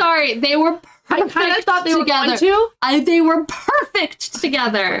I'm sorry. They were perfect. I kind of thought they were going to. They were perfect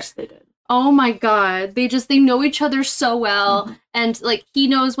together. Of course they did. Oh my god. They know each other so well. Mm-hmm. And like he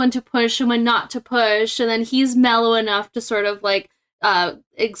knows when to push and when not to push. And then he's mellow enough to sort of like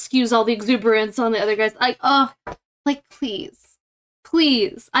excuse all the exuberance on the other guys. Like, oh, like please.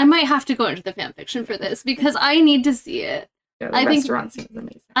 I might have to go into the fanfiction for this because I need to see it. Yeah, the restaurant scene is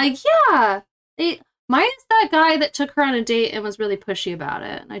amazing. Yeah. Minus that guy that took her on a date and was really pushy about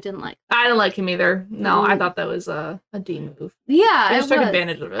it. And I didn't like that. I didn't like him either. No, I thought that was a D move. Yeah, they just took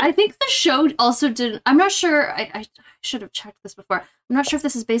advantage of it. I think the show also didn't. I'm not sure. I should have checked this before. I'm not sure if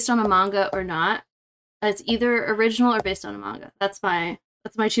this is based on a manga or not. It's either original or based on a manga. That's my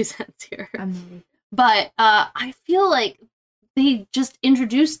 2 cents here. But I feel like they just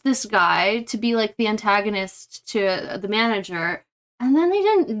introduced this guy to be like the antagonist to the manager. And then they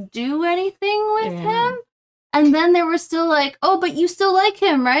didn't do anything with him. And then they were still like, oh, but you still like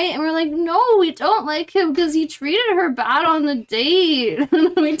him, right? And we're like, no, we don't like him because he treated her bad on the date.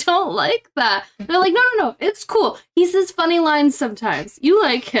 We don't like that. And they're like, no, it's cool. He says funny lines sometimes. You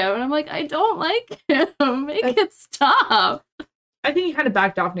like him. And I'm like, I don't like him. Make it stop. I think he kind of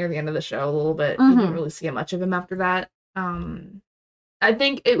backed off near the end of the show a little bit. Mm-hmm. We didn't really see much of him after that. I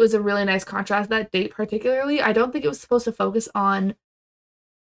think it was a really nice contrast, that date particularly. I don't think it was supposed to focus on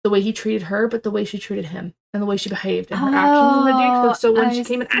the way he treated her, but the way she treated him and the way she behaved and her actions in the date. So when she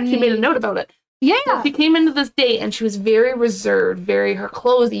came in, actually made a note about it. Yeah. So she came into this date and she was very reserved, her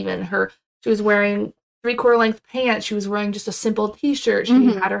clothes even, she was wearing 3/4 length pants. She was wearing just a simple t-shirt.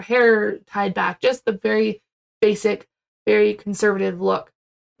 She had her hair tied back, just the very basic, very conservative look.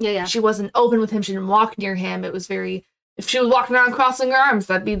 Yeah. She wasn't open with him. She didn't walk near him. It was very... If she was walking around crossing her arms,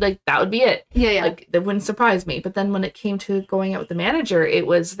 that would be it. Yeah. Like, that wouldn't surprise me. But then when it came to going out with the manager, it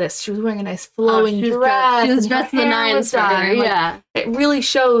was this. She was wearing a nice flowing dress. She was dressed in the 90s for her. Yeah. It really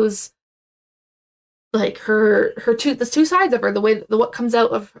shows, like, the two sides of her, what comes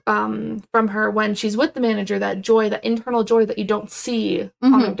out of from her when she's with the manager, that joy, that internal joy that you don't see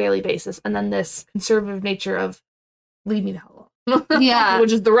on a daily basis. And then this conservative nature of, leave me the hell alone. Yeah.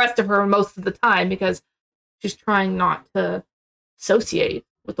 Which is the rest of her most of the time, because she's trying not to associate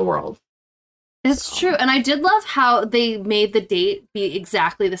with the world. It's true. And I did love how they made the date be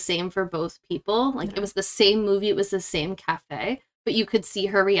exactly the same for both people. Like, it was the same movie, it was the same cafe, but you could see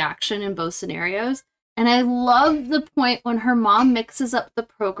her reaction in both scenarios. And I love the point when her mom mixes up the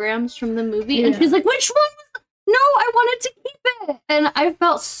programs from the movie and she's like, which one? No, I wanted to keep it. And I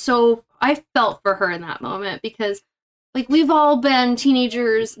felt for her in that moment because, like, we've all been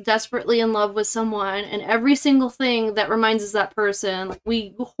teenagers desperately in love with someone, and every single thing that reminds us of that person, like,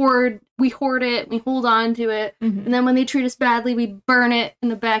 we hoard it, we hold on to it, and then when they treat us badly, we burn it in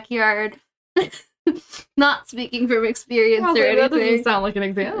the backyard. Not speaking from experience or anything. That doesn't sound like an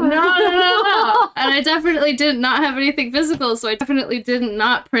example. No. And I definitely did not have anything physical, so I definitely did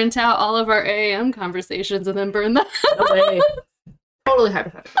not print out all of our AAM conversations and then burn them. No way. Totally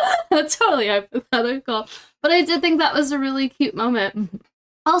hypothetical. Totally hypothetical. But I did think that was a really cute moment.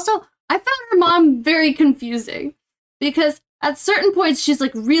 Also, I found her mom very confusing because at certain points she's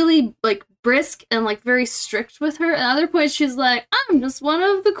like really like brisk and like very strict with her, and other points she's like, I'm just one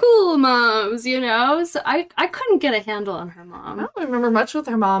of the cool moms, you know? So I couldn't get a handle on her mom. I don't remember much with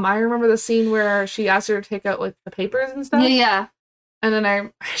her mom. I remember the scene where she asked her to take out like the papers and stuff. Yeah. And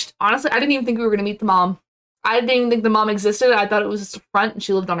then honestly, I didn't even think we were going to meet the mom. I didn't even think the mom existed. I thought it was just a front and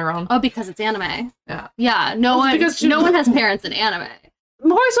she lived on her own. Oh, because it's anime. Yeah. Yeah, no one has parents in anime.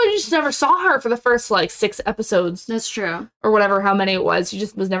 More so, you just never saw her for the first, like, 6 episodes. That's true. Or whatever, how many it was. She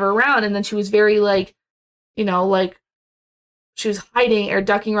just was never around. And then she was very, like, you know, like, she was hiding or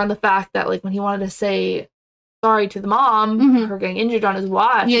ducking around the fact that, like, when he wanted to say sorry to the mom for her getting injured on his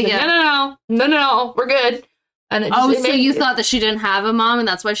watch, she's like, no, we're good. And you thought that she didn't have a mom and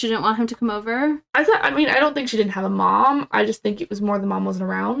that's why she didn't want him to come over? I don't think she didn't have a mom. I just think it was more the mom wasn't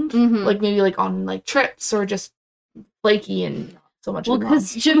around. Like, maybe, like, on, like, trips or just flaky and so much. Well,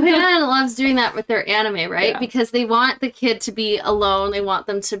 because Japan loves doing that with their anime, right? Yeah. Because they want the kid to be alone. They want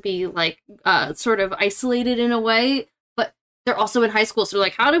them to be, like, sort of isolated in a way. But they're also in high school, so they're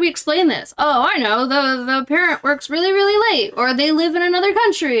like, how do we explain this? Oh, I know, the parent works really, really late, or they live in another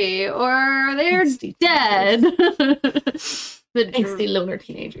country, or they're dead. The angsty loner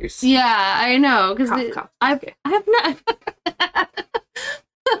teenagers. Yeah, I know, because I have not...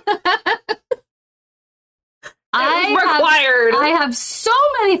 I have so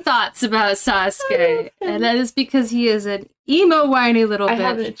many thoughts about Sasuke, and that is because he is an emo whiny little bitch. I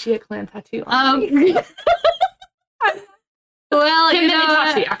have an Uchiha clan tattoo on me. Well, Him and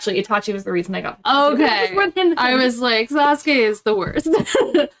Itachi. Actually, Itachi was the reason I got okay. I was like, Sasuke is the worst.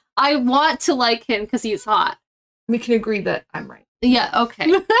 I want to like him because he's hot. We can agree that I'm right. Yeah, okay.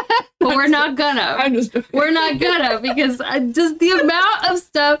 But we're not gonna. We're not gonna, because just the amount of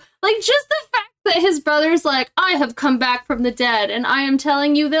stuff, like just the fact that his brother's like, I have come back from the dead, and I am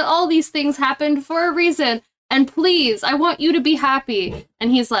telling you that all these things happened for a reason. And please, I want you to be happy.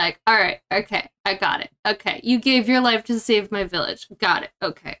 And he's like, all right, okay, I got it. Okay, you gave your life to save my village. Got it.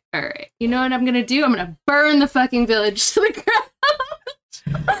 Okay, all right. You know what I'm gonna do? I'm gonna burn the fucking village to the ground.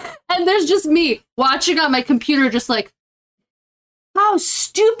 And there's just me watching on my computer, just like, how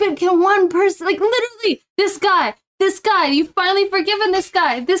stupid can one person, like literally, this guy, you've finally forgiven this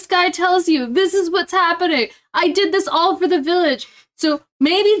guy tells you, this is what's happening. I did this all for the village. So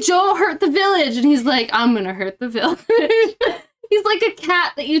maybe don't hurt the village. And he's like, I'm gonna hurt the village. He's like a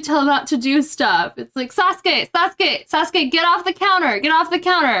cat that you tell not to do stuff. It's like, Sasuke, get off the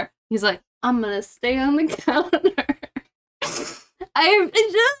counter. He's like, I'm gonna stay on the counter. I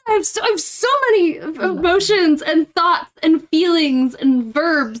have so many emotions and thoughts and feelings and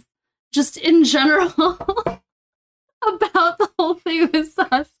verbs just in general about the whole thing with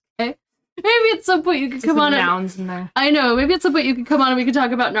Sasuke. Maybe at some point you could come on. Nouns in there. I know. Maybe at some point you could come on and we could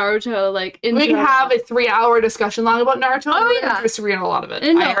talk about Naruto. Like, we can have a 3-hour discussion long about Naruto. Oh yeah, I disagree on a lot of it.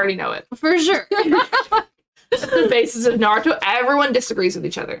 I already know it for sure. The basis of Naruto, everyone disagrees with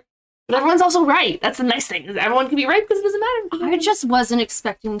each other, but everyone's also right. That's the nice thing, is everyone can be right because it doesn't matter. I just wasn't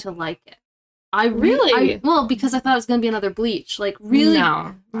expecting to like it. Well, because I thought it was gonna be another Bleach. Like really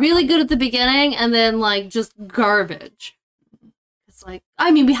good at the beginning, and then like just garbage. Like, I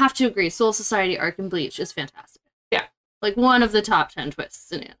mean, we have to agree, Soul Society arc in Bleach is fantastic. Yeah. Like, one of the top 10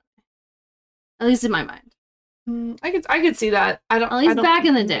 twists in anime. At least in my mind. I could see that. At least back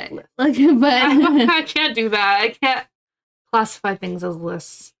in the day. Like, but I can't do that. I can't classify things as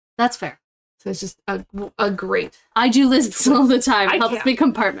lists. That's fair. So it's just a great. I do lists all the time. It helps me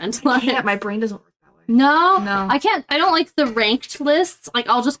compartmentalize. My brain doesn't work that way. No, I can't. I don't like the ranked lists. Like,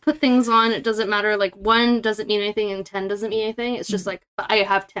 I'll just put things on. It doesn't matter. Like, 1 doesn't mean anything and 10 doesn't mean anything. It's just like, I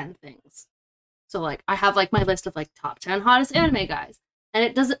have 10 things. So, like, I have, like, my list of, like, top 10 hottest anime guys. And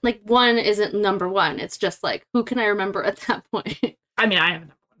it doesn't, like, 1 isn't number 1. It's just, like, who can I remember at that point? I mean, I have a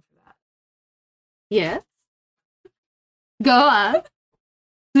number 1 for that. Yes? Go on.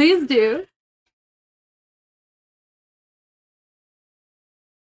 Please do.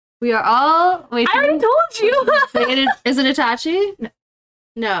 We are all waiting. I already told you. Is it Itachi?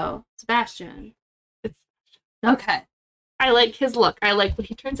 No, Sebastian. It's okay. I like his look. I like what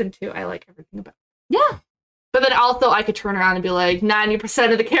he turns into. I like everything about it. Yeah. But then also I could turn around and be like,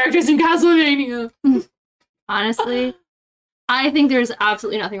 90% of the characters in Castlevania. Honestly, I think there's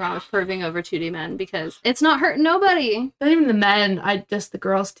absolutely nothing wrong with perving over 2D men because it's not hurting nobody. Not even the men. Just the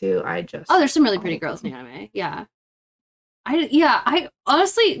girls too. Oh, there's some really pretty girls in anime. Yeah. I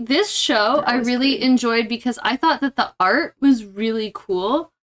honestly, this show I really enjoyed because I thought that the art was really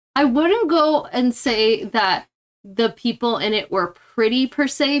cool. I wouldn't go and say that the people in it were pretty per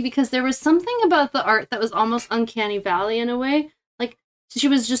se, because there was something about the art that was almost uncanny valley in a way. Like, she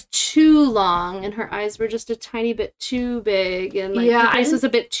was just too long and her eyes were just a tiny bit too big, and like her face was a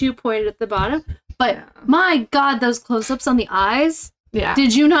bit too pointed at the bottom. But my god, those close-ups on the eyes. Yeah.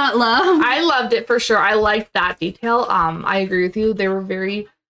 Did you not love? I loved it for sure. I liked that detail. I agree with you. They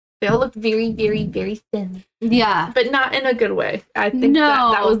all looked very, very, very thin. Yeah. But not in a good way. I think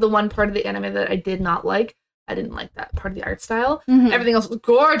that was the one part of the anime that I did not like. I didn't like that part of the art style. Mm-hmm. Everything else was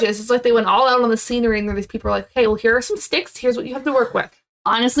gorgeous. It's like they went all out on the scenery, and these people are like, okay, well, here are some sticks. Here's what you have to work with.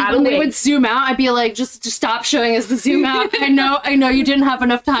 Honestly, when they would zoom out, I'd be like, just stop showing us the zoom out. I know you didn't have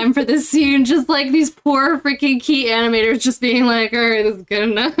enough time for this scene. Just like these poor freaking key animators just being like, all right, this is good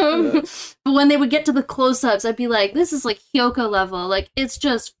enough. But when they would get to the close-ups, I'd be like, this is like Hyoko level. Like, it's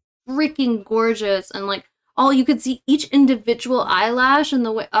just freaking gorgeous. And like, you could see each individual eyelash and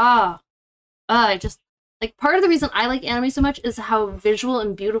the way, I just, like, part of the reason I like anime so much is how visual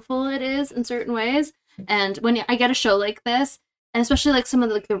and beautiful it is in certain ways. And when I get a show like this, and especially like some of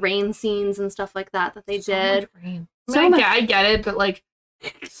the rain scenes and stuff like that they did. Much rain. I get it, but like,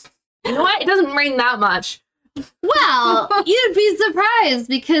 you know what? It doesn't rain that much. Well, you'd be surprised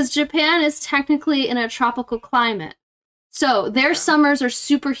because Japan is technically in a tropical climate. So their summers are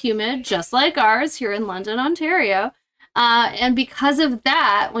super humid, just like ours here in London, Ontario. And because of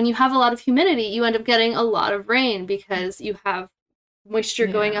that, when you have a lot of humidity, you end up getting a lot of rain because you have moisture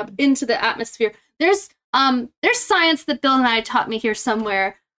going up into the atmosphere. There's science that Bill and I taught me here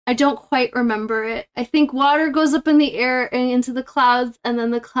somewhere I don't quite remember it. I think water goes up in the air and into the clouds, and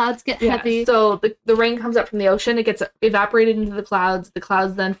then the clouds get heavy. So the rain comes up from the ocean, it gets evaporated into the clouds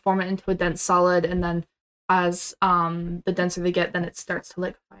then form it into a dense solid, and then as the denser they get, then it starts to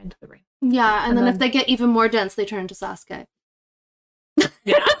liquefy into the rain. Yeah, and then if they get even more dense, they turn into Sasuke.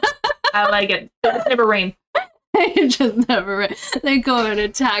 Yeah, I like it. It's never rain. It just never rain. They go and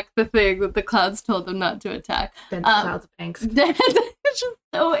attack the thing that the clouds told them not to attack. Dense clouds of angst. It's just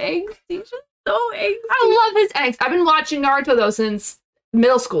so angsty. Just so angsty. I love his angst. I've been watching Naruto though since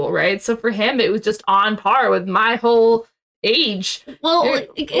middle school, right? So for him, it was just on par with my whole age. Well,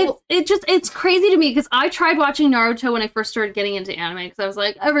 it's crazy to me because I tried watching Naruto when I first started getting into anime because I was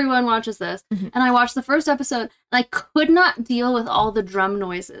like, everyone watches this, and I watched the first episode and I could not deal with all the drum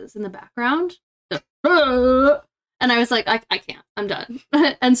noises in the background. And I was like, I can't. I'm done.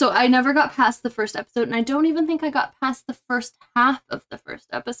 And so I never got past the first episode, and I don't even think I got past the first half of the first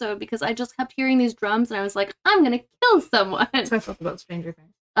episode because I just kept hearing these drums, and I was like, I'm gonna kill someone. That's how I felt about Stranger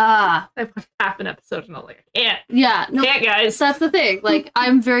Things. I watched half an episode, and I was like, I can't. Yeah, no, can't, guys. That's the thing. Like,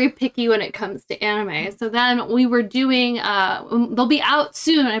 I'm very picky when it comes to anime. So then we were doing. They'll be out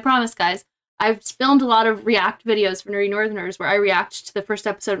soon. I promise, guys. I've filmed a lot of react videos for Nerdy Northerners where I react to the first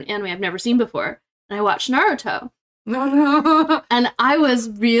episode of anime I've never seen before, and I watched Naruto. No. And I was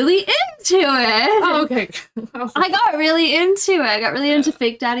really into it. Oh, okay. I got really into it. I got really into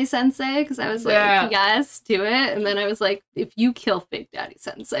Fake Daddy Sensei because I was like, yes, do it. And then I was like, if you kill Fake Daddy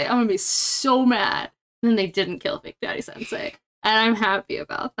Sensei, I'm going to be so mad. And then they didn't kill Fake Daddy Sensei. And I'm happy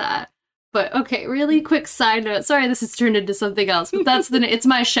about that. But okay, really quick side note. Sorry, this has turned into something else, but it's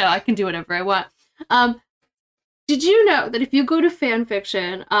my show. I can do whatever I want. Did you know that if you go to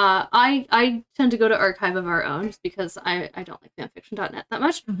fanfiction, I tend to go to Archive of Our Own just because I don't like fanfiction.net that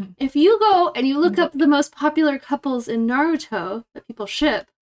much. Mm-hmm. If you go and you look up the most popular couples in Naruto that people ship,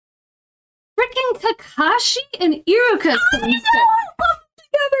 freaking Kakashi and Iruka. I love them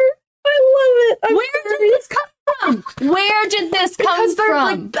together. I love it. Where did this come from? Where did this come from? Because they're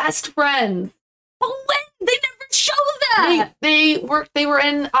like best friends. But when? They never show that. They were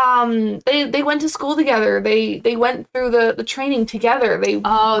in they went to school together. They went through the training together.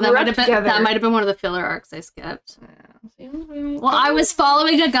 That might have been one of the filler arcs I skipped. Well, I was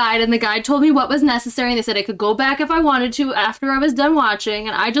following a guide and the guide told me what was necessary and they said I could go back if I wanted to after I was done watching,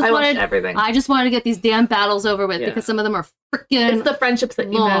 and I wanted everything. I just wanted to get these damn battles over with because some of them are freaking It's the friendships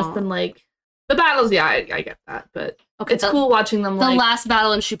that you missed and like the battles, I get that, but it's cool watching them. The last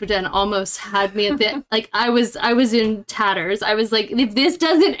battle in Shippuden almost had me at the like I was in tatters. I was like, if this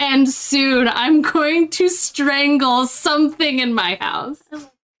doesn't end soon, I'm going to strangle something in my house.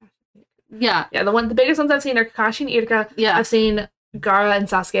 Yeah, the biggest ones I've seen are Kakashi and Iruka. Yeah, I've seen Gaara and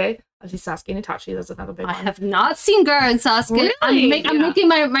Sasuke. I've seen Sasuke and Itachi. That's another big one. I have not seen Gaara and Sasuke. Really? I'm making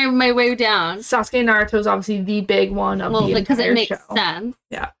my way down. Sasuke and Naruto is obviously the big one of the entire show. Because it makes sense.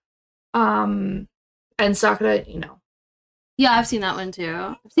 Yeah. And Sakura, Yeah, I've seen that one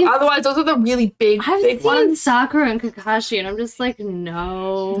too. Otherwise, those are the really big ones. I've seen Sakura and Kakashi, and I'm just like,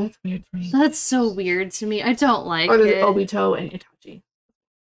 no. That's weird for me. That's so weird to me. I don't like it. Or there's Obito and Itachi.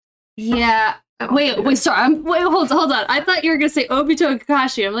 Yeah. Wait, sorry. Hold on. I thought you were gonna say Obito and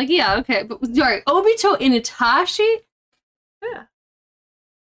Kakashi. I'm like, yeah, okay, but sorry, Obito and Itachi. Yeah.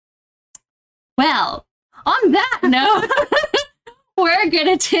 Well, on that note, we're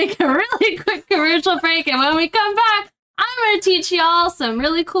gonna take a really quick commercial break, and when we come back, I'm gonna teach y'all some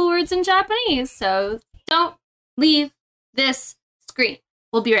really cool words in Japanese. So don't leave this screen.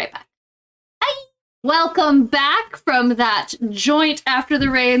 We'll be right back. Welcome back from that joint After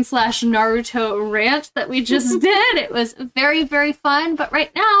the Rain / Naruto rant that we just did. It was very, very fun, but right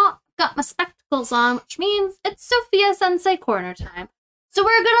now I've got my spectacles on, which means it's Sophia Sensei Corner time. So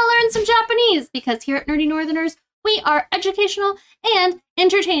we're gonna learn some Japanese because here at Nerdy Northerners, we are educational and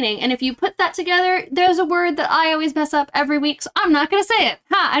entertaining. And if you put that together, there's a word that I always mess up every week, so I'm not gonna say it.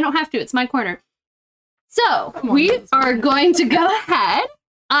 I don't have to, it's my corner. So we are going to go ahead.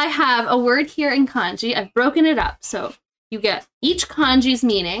 I have a word here in kanji. I've broken it up. So you get each kanji's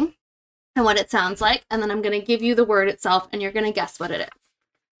meaning and what it sounds like. And then I'm going to give you the word itself and you're going to guess what it is.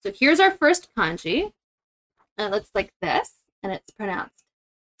 So here's our first kanji. And it looks like this. And it's pronounced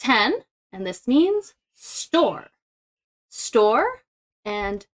 10. And this means store. Store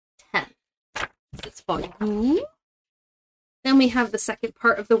and 10. So it's for you. Then we have the second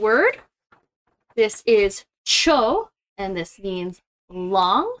part of the word. This is cho. And this means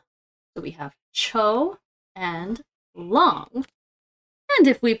long. So we have cho and long. And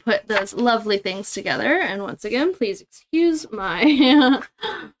if we put those lovely things together, and once again, please excuse my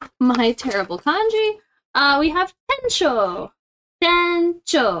my terrible kanji, we have tensho.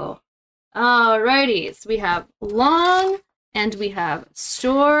 tencho. Alrighty, so we have long and we have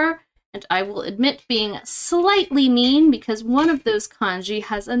store. And I will admit being slightly mean because one of those kanji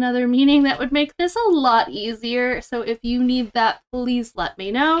has another meaning that would make this a lot easier. So if you need that, please let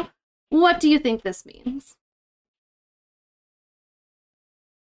me know. What do you think this means?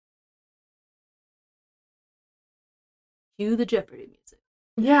 Cue the Jeopardy music.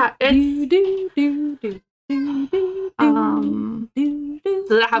 Yeah, it's...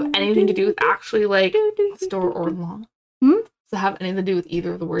 Does it have anything to do with actually, like, store or long? Does it have anything to do with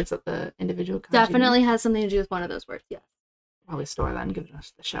either of the words that the individual kanji Definitely has something to do with one of those words, yes. Probably store then, given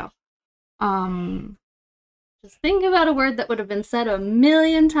us the show. Just think about a word that would have been said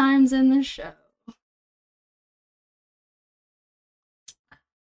 1,000,000 times in the show.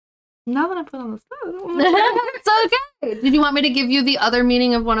 Now that I put on the spot, it's okay. Did you want me to give you the other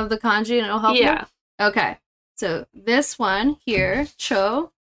meaning of one of the kanji and it'll help you? Yeah. Okay. So this one here,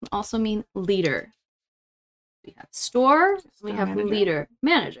 cho, can also mean leader. We have store, we have manager. leader,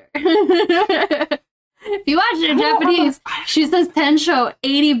 manager. If you watch it in Japanese, she says tensho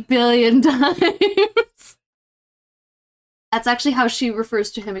 80 billion times. That's actually how she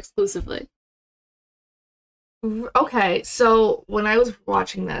refers to him exclusively. Okay, so when I was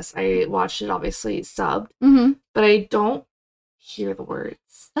watching this, I watched it obviously subbed, but I don't hear the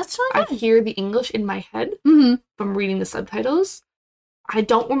words. That's really I good. hear the English in my head from reading the subtitles. I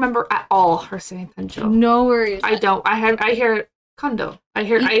don't remember at all her saying tencho. No worries. I don't. I hear kondo. I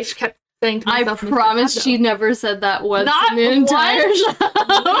just kept saying to I myself, promise Mr. she never said that once Not in the entire once? show.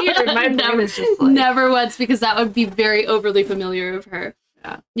 Weird. My brain never, is just like... never once, because that would be very overly familiar of her.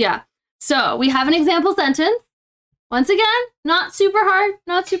 Yeah. So we have an example sentence. Once again, not super hard,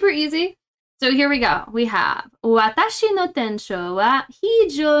 not super easy. So here we go. We have Watashi no tensho wa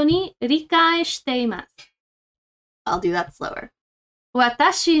hijou ni rikai shite imasu. I'll do that slower.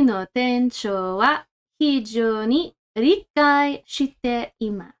 Watashi no tensho wa hijou ni rikai shite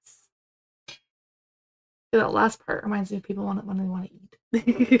imasu. That last part reminds me of people when they want to eat.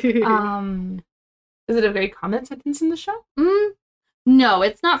 Is it a very common sentence in the show? No,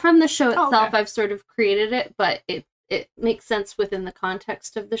 it's not from the show itself. Oh, okay. I've sort of created it, but it makes sense within the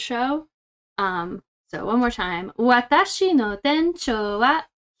context of the show. So one more time. Watashi no tencho wa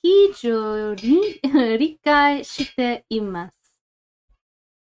hijou ni rikai shite imasu.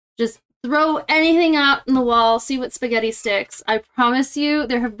 Just throw anything out in the wall, see what spaghetti sticks. I promise you,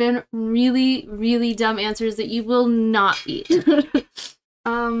 there have been really, really dumb answers that you will not eat.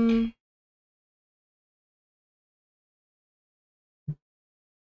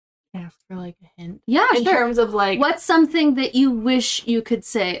 Ask for like a hint. Yeah, in sure. terms of like, What's something that you wish you could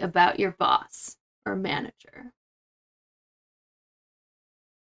say about your boss or manager?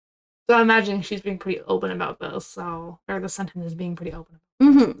 So I'm imagining she's being pretty open about this, or the sentence is being pretty open.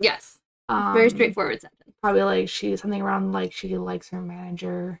 Yes. Very straightforward sentence. Probably like something around like she likes her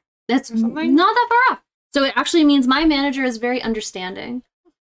manager. That's something? not that far off. So it actually means my manager is very understanding.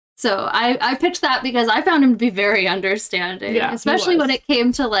 So I picked that because I found him to be very understanding. Yeah, especially when it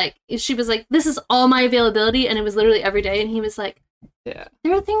came to like, she was like, this is all my availability, and it was literally every day, and he was like, yeah,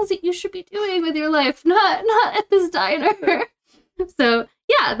 there are things that you should be doing with your life, not at this diner. So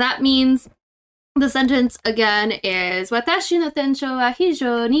yeah, that means the sentence again is Watashi no tensho wa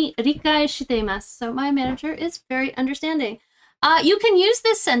hijou ni rikai shite imasu. So my manager is very understanding. You can use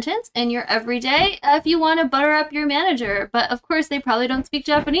this sentence in your everyday if you want to butter up your manager, but of course they probably don't speak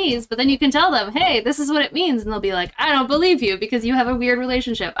Japanese, but then you can tell them, hey, this is what it means, and they'll be like, I don't believe you because you have a weird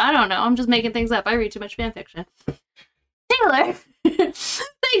relationship. I don't know, I'm just making things up. I read too much fan fiction. Taylor,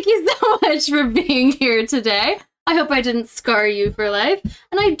 thank you so much for being here today. I hope I didn't scar you for life,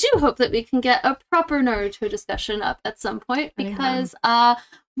 and I do hope that we can get a proper Naruto discussion up at some point, because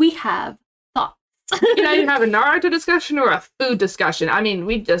we have thoughts. You can either have a Naruto discussion or a food discussion. I mean,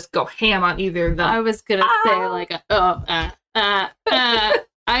 we just go ham on either of them. I was gonna say like,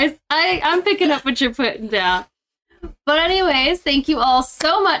 I'm picking up what you're putting down. But anyways, thank you all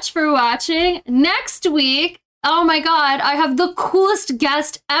so much for watching. Next week, oh my god, I have the coolest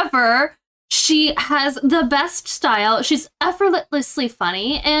guest ever. She has the best style. She's effortlessly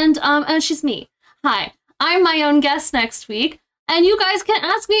funny, and she's me. Hi, I'm my own guest next week, and you guys can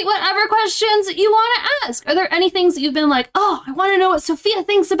ask me whatever questions you want to ask. Are there any things that you've been like, oh, I want to know what Sophia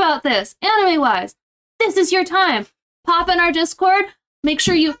thinks about this, anime-wise? This is your time. Pop in our Discord. Make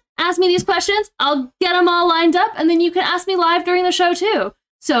sure you ask me these questions. I'll get them all lined up, and then you can ask me live during the show, too.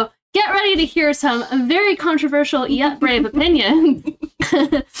 So get ready to hear some very controversial yet brave opinions.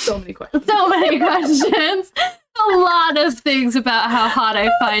 So many questions. So many questions. A lot of things about how hot I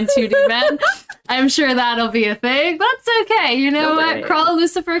find 2D men. I'm sure that'll be a thing. That's okay. You know what? Crawl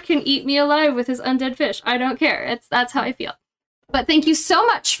Lucifer can eat me alive with his undead fish. I don't care. That's how I feel. But thank you so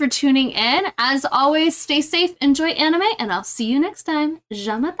much for tuning in. As always, stay safe, enjoy anime, and I'll see you next time.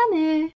 Jamatane!